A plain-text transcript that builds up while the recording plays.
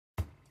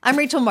I'm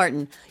Rachel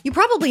Martin. You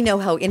probably know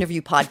how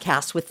interview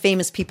podcasts with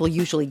famous people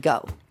usually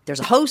go.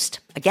 There's a host,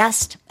 a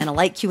guest, and a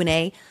light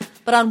Q&A.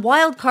 But on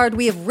Wildcard,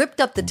 we have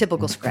ripped up the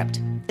typical script.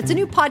 It's a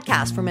new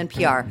podcast from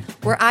NPR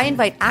where I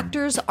invite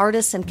actors,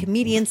 artists, and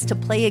comedians to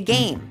play a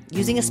game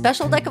using a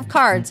special deck of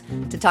cards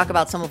to talk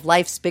about some of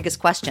life's biggest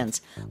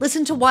questions.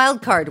 Listen to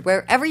Wildcard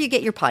wherever you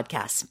get your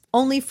podcasts,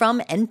 only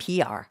from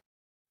NPR.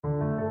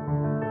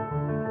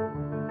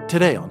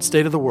 Today on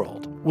State of the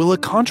World, will a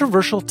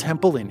controversial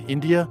temple in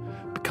India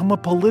become a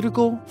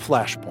political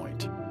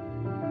flashpoint?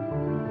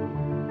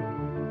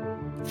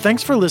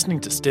 Thanks for listening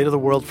to State of the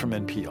World from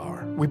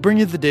NPR. We bring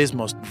you the day's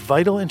most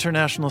vital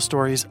international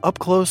stories up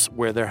close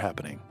where they're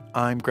happening.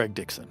 I'm Greg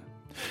Dixon.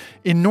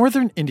 In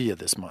northern India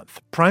this month,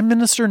 Prime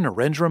Minister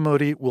Narendra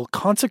Modi will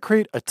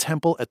consecrate a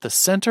temple at the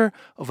center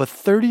of a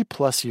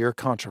 30-plus year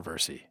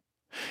controversy.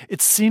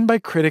 It's seen by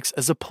critics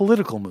as a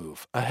political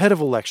move ahead of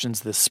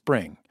elections this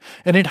spring,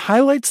 and it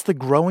highlights the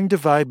growing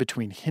divide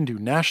between Hindu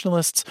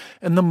nationalists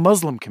and the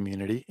Muslim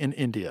community in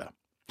India.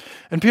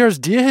 NPR's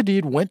Dia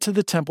Hadid went to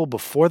the temple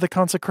before the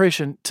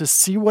consecration to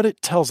see what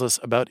it tells us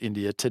about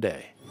India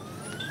today.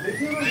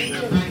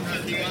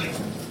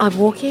 I'm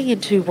walking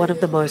into one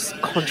of the most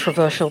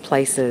controversial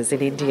places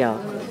in India.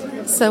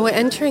 So we're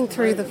entering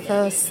through the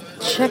first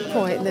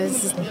checkpoint.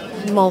 There's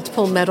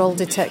multiple metal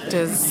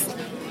detectors,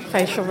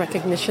 facial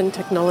recognition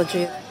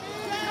technology.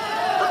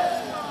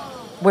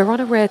 We're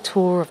on a rare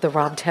tour of the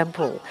Ram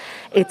Temple.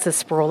 It's a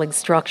sprawling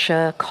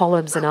structure,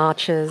 columns and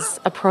arches,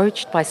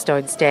 approached by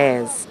stone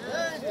stairs.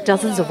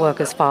 Dozens of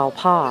workers file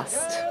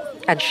past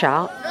and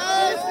shout,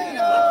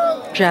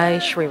 Jai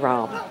Shri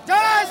Ram.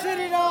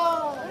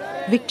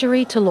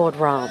 Victory to Lord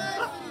Ram.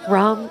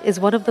 Ram is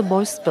one of the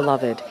most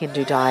beloved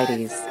Hindu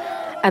deities.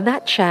 And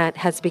that chant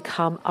has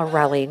become a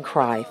rallying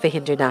cry for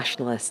Hindu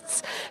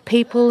nationalists,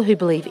 people who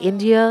believe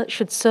India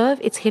should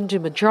serve its Hindu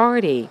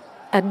majority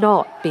and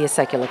not be a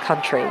secular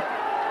country.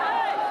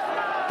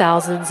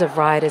 Thousands of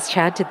rioters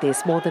chanted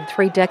this more than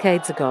 3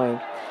 decades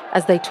ago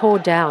as they tore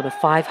down a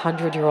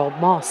 500-year-old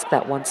mosque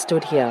that once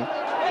stood here.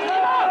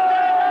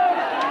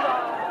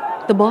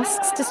 The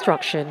mosque's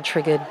destruction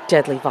triggered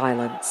deadly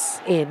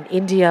violence. In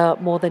India,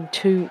 more than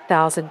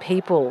 2,000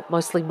 people,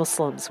 mostly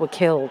Muslims, were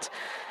killed.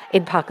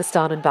 In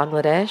Pakistan and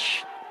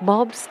Bangladesh,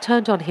 mobs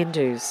turned on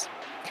Hindus.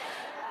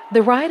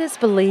 The rioters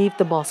believed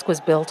the mosque was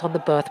built on the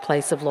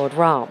birthplace of Lord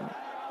Ram.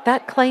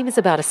 That claim is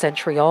about a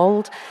century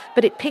old,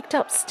 but it picked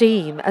up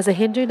steam as a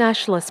Hindu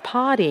nationalist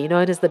party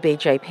known as the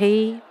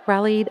BJP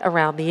rallied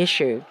around the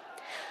issue.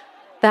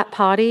 That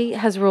party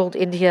has ruled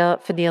India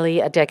for nearly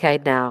a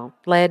decade now,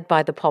 led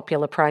by the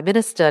popular Prime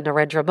Minister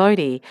Narendra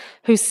Modi,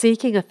 who's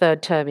seeking a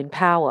third term in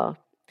power.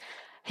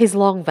 He's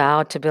long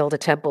vowed to build a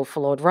temple for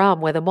Lord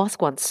Ram where the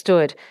mosque once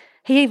stood.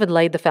 He even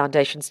laid the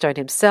foundation stone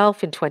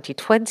himself in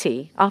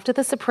 2020 after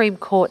the Supreme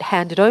Court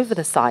handed over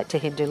the site to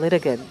Hindu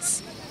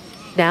litigants.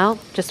 Now,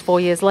 just 4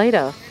 years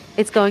later,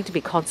 it's going to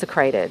be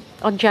consecrated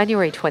on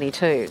January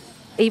 22,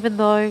 even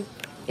though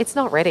it's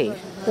not ready.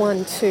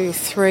 1, 2,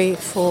 3,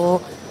 4.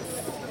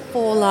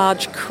 4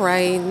 large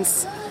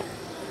cranes.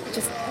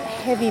 Just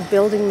heavy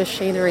building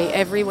machinery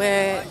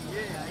everywhere.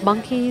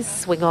 Monkeys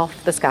swing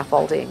off the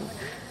scaffolding.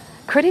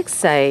 Critics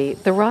say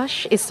the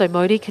rush is so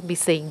Modi can be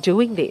seen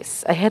doing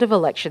this ahead of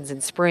elections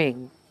in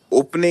spring.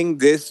 Opening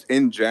this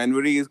in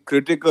January is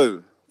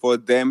critical for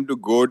them to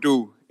go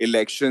to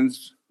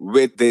elections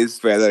with this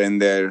feather in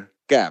their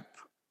cap.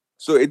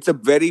 So it's a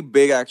very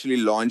big, actually,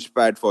 launch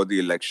pad for the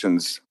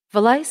elections.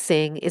 Valay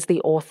Singh is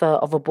the author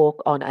of a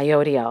book on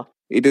Ayodhya.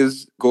 It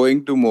is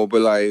going to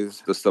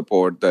mobilize the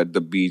support that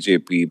the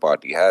BJP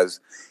party has.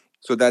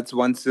 So that's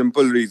one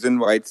simple reason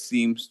why it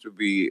seems to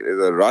be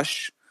a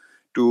rush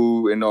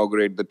to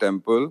inaugurate the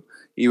temple,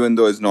 even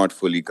though it's not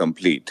fully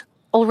complete.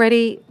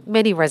 Already,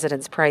 many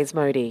residents praise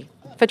Modi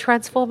for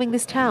transforming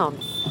this town.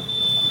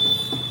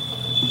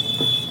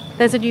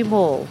 There's a new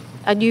mall,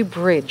 a new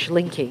bridge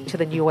linking to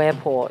the new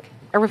airport,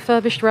 a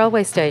refurbished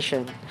railway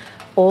station,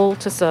 all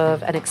to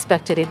serve an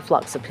expected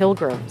influx of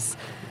pilgrims.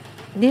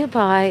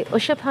 Nearby,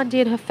 Usha Pandey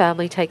and her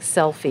family take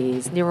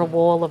selfies near a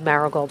wall of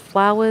marigold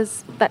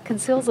flowers that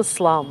conceals a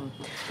slum.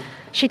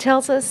 She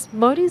tells us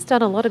Modi's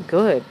done a lot of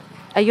good.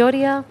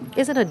 Ayodhya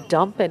isn't a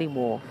dump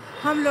anymore.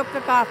 हम लोग का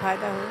क्या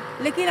फायदा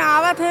हो लेकिन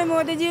आवत है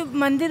मोदी जी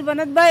मंदिर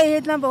बनत बा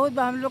इतना बहुत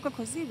बा हम लोग का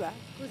खुशी बा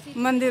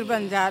मंदिर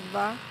बन जात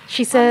बा.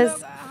 She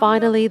says,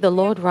 finally the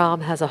Lord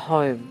Ram has a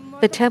home,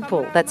 the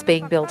temple that's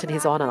being built in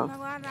his honour.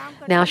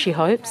 Now she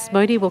hopes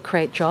Modi will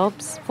create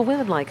jobs for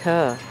women like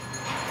her.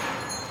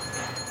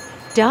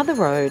 Down the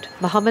road,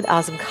 Muhammad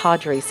Azam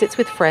Qadri sits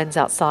with friends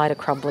outside a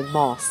crumbling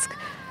mosque.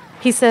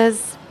 He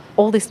says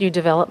all this new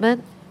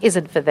development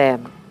isn't for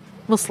them,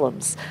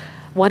 Muslims.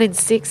 1 in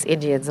 6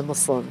 Indians are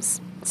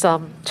Muslims,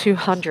 some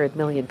 200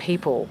 million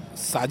people.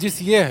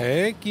 साजिश ये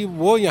है कि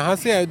वो यहाँ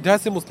से अयोध्या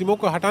से मुस्लिमों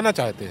को हटाना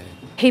चाहते हैं.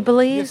 He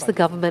believes the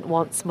government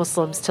wants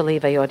Muslims to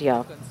leave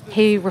Ayodhya.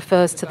 He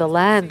refers to the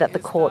land that the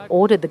court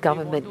ordered the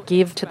government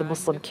give to the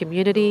Muslim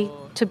community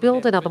to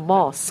build another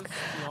mosque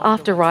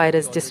after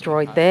rioters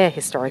destroyed their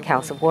historic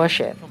house of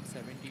worship.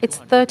 It's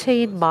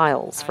 13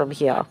 miles from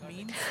here.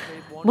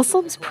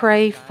 Muslims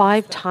pray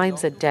 5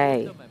 times a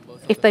day.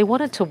 If they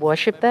wanted to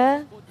worship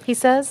there, he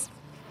says,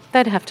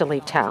 they'd have to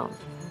leave town.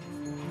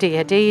 Dee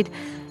Hadid,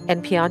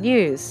 NPR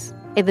News,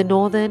 in the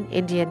northern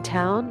Indian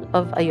town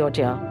of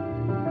Ayodhya.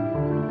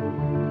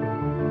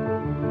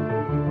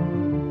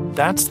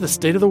 That's the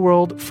State of the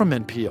World from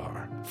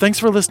NPR. Thanks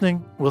for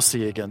listening. We'll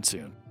see you again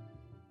soon.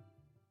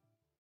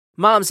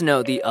 Moms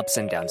know the ups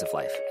and downs of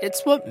life.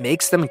 It's what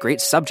makes them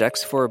great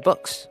subjects for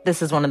books.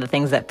 This is one of the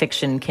things that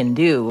fiction can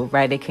do,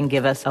 right? It can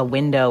give us a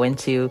window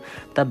into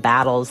the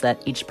battles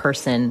that each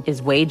person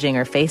is waging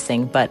or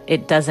facing, but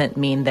it doesn't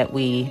mean that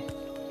we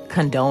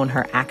condone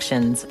her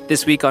actions.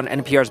 This week on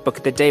NPR's Book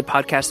of the Day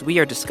podcast, we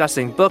are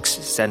discussing books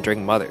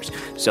centering mothers.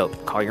 So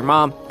call your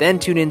mom, then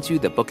tune into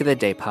the Book of the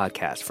Day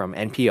podcast from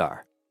NPR.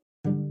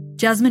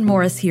 Jasmine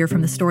Morris here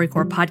from the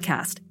StoryCorps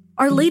podcast.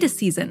 Our latest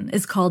season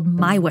is called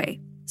My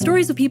Way.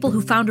 Stories of people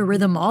who found a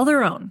rhythm all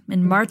their own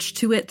and marched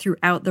to it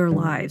throughout their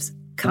lives.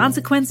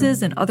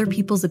 Consequences and other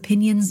people's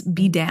opinions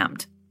be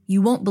damned.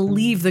 You won't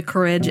believe the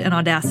courage and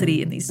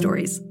audacity in these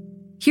stories.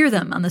 Hear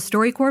them on the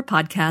StoryCorps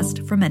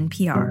podcast from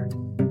NPR.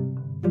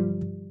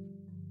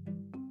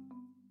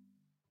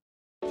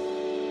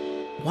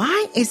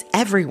 Why is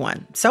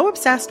everyone so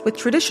obsessed with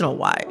traditional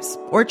wives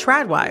or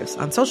trad wives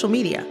on social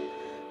media?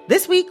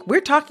 This week,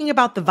 we're talking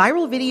about the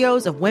viral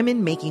videos of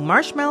women making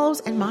marshmallows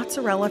and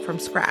mozzarella from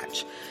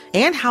scratch,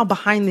 and how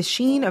behind the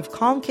sheen of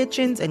calm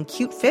kitchens and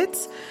cute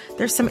fits,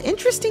 there's some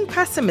interesting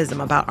pessimism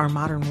about our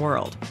modern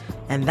world.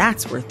 And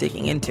that's worth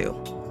digging into.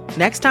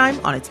 Next time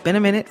on It's Been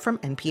a Minute from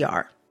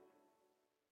NPR.